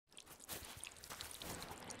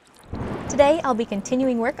Today I'll be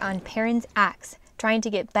continuing work on Perrin's axe, trying to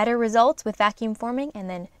get better results with vacuum forming and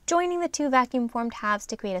then joining the two vacuum formed halves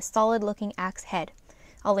to create a solid looking axe head.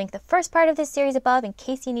 I'll link the first part of this series above in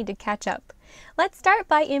case you need to catch up. Let's start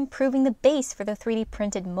by improving the base for the 3D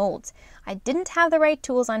printed molds. I didn't have the right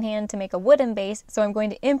tools on hand to make a wooden base, so I'm going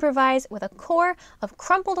to improvise with a core of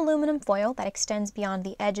crumpled aluminum foil that extends beyond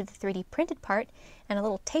the edge of the 3D printed part and a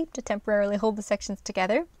little tape to temporarily hold the sections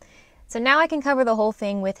together. So now I can cover the whole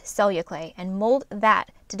thing with celluclay and mold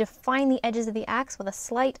that to define the edges of the axe with a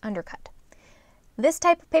slight undercut. This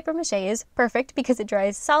type of paper mache is perfect because it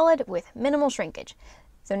dries solid with minimal shrinkage.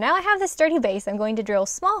 So now I have this sturdy base, I'm going to drill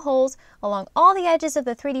small holes along all the edges of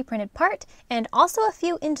the 3D printed part and also a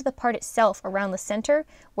few into the part itself around the center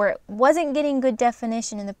where it wasn't getting good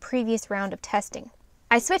definition in the previous round of testing.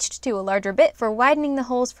 I switched to a larger bit for widening the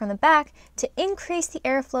holes from the back to increase the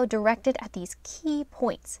airflow directed at these key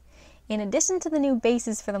points. In addition to the new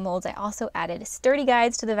bases for the molds, I also added sturdy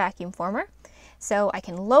guides to the vacuum former, so I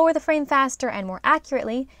can lower the frame faster and more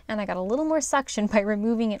accurately, and I got a little more suction by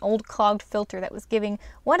removing an old clogged filter that was giving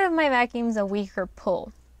one of my vacuums a weaker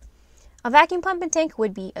pull. A vacuum pump and tank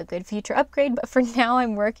would be a good future upgrade, but for now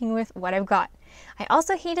I'm working with what I've got. I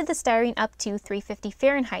also heated the styrene up to 350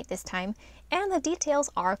 Fahrenheit this time, and the details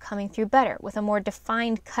are coming through better with a more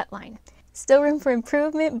defined cut line. Still room for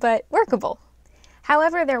improvement, but workable.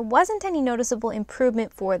 However, there wasn't any noticeable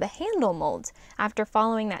improvement for the handle molds after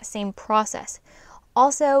following that same process.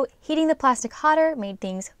 Also, heating the plastic hotter made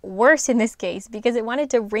things worse in this case because it wanted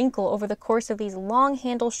to wrinkle over the course of these long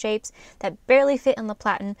handle shapes that barely fit on the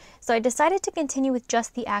platen, so I decided to continue with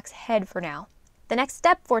just the axe head for now. The next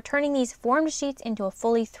step for turning these formed sheets into a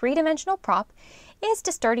fully three-dimensional prop is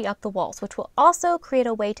to sturdy up the walls, which will also create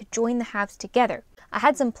a way to join the halves together. I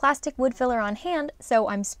had some plastic wood filler on hand, so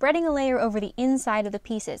I'm spreading a layer over the inside of the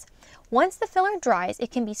pieces. Once the filler dries,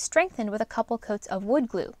 it can be strengthened with a couple coats of wood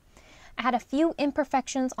glue. I had a few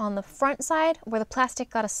imperfections on the front side where the plastic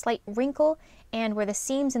got a slight wrinkle and where the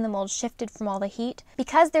seams in the mold shifted from all the heat.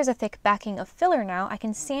 Because there's a thick backing of filler now, I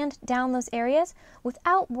can sand down those areas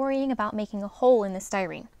without worrying about making a hole in the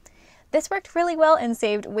styrene. This worked really well and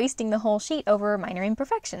saved wasting the whole sheet over minor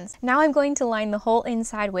imperfections. Now I'm going to line the whole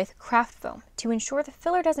inside with craft foam to ensure the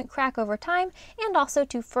filler doesn't crack over time and also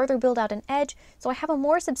to further build out an edge so I have a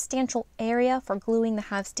more substantial area for gluing the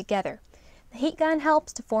halves together. The heat gun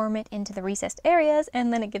helps to form it into the recessed areas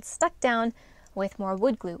and then it gets stuck down with more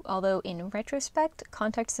wood glue, although in retrospect,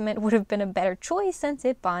 contact cement would have been a better choice since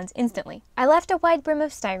it bonds instantly. I left a wide brim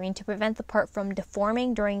of styrene to prevent the part from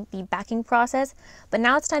deforming during the backing process, but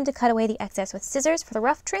now it's time to cut away the excess with scissors for the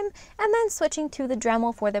rough trim and then switching to the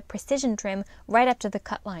Dremel for the precision trim right up to the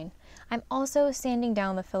cut line. I'm also sanding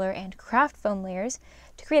down the filler and craft foam layers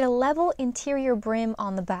to create a level interior brim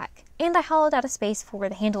on the back, and I hollowed out a space for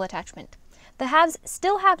the handle attachment. The halves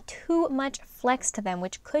still have too much flex to them,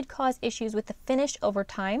 which could cause issues with the finish over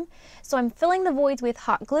time, so I'm filling the voids with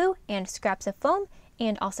hot glue and scraps of foam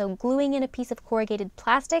and also gluing in a piece of corrugated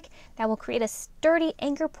plastic that will create a sturdy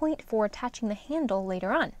anchor point for attaching the handle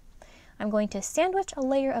later on. I'm going to sandwich a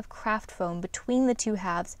layer of craft foam between the two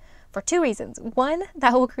halves for two reasons. One,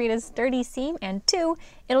 that will create a sturdy seam, and two,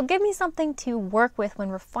 it'll give me something to work with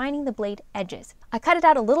when refining the blade edges. I cut it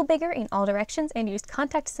out a little bigger in all directions and used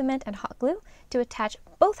contact cement and hot glue to attach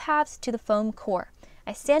both halves to the foam core.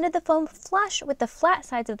 I sanded the foam flush with the flat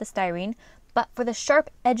sides of the styrene, but for the sharp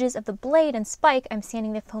edges of the blade and spike, I'm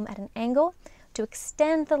sanding the foam at an angle to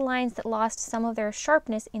extend the lines that lost some of their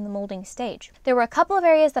sharpness in the molding stage. There were a couple of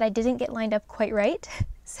areas that I didn't get lined up quite right,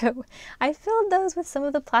 so I filled those with some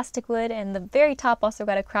of the plastic wood, and the very top also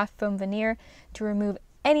got a craft foam veneer to remove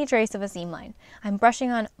any trace of a seam line. I'm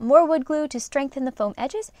brushing on more wood glue to strengthen the foam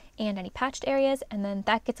edges and any patched areas, and then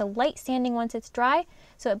that gets a light sanding once it's dry,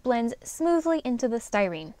 so it blends smoothly into the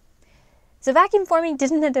styrene. So vacuum forming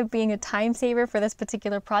didn't end up being a time saver for this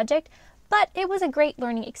particular project, but it was a great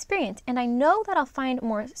learning experience, and I know that I'll find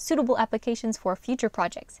more suitable applications for future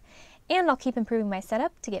projects, and I'll keep improving my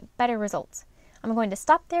setup to get better results. I'm going to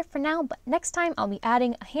stop there for now, but next time I'll be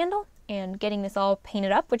adding a handle and getting this all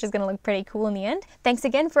painted up, which is going to look pretty cool in the end. Thanks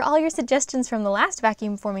again for all your suggestions from the last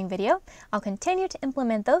vacuum forming video. I'll continue to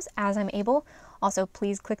implement those as I'm able. Also,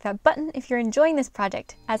 please click that button if you're enjoying this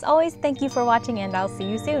project. As always, thank you for watching, and I'll see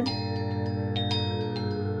you soon.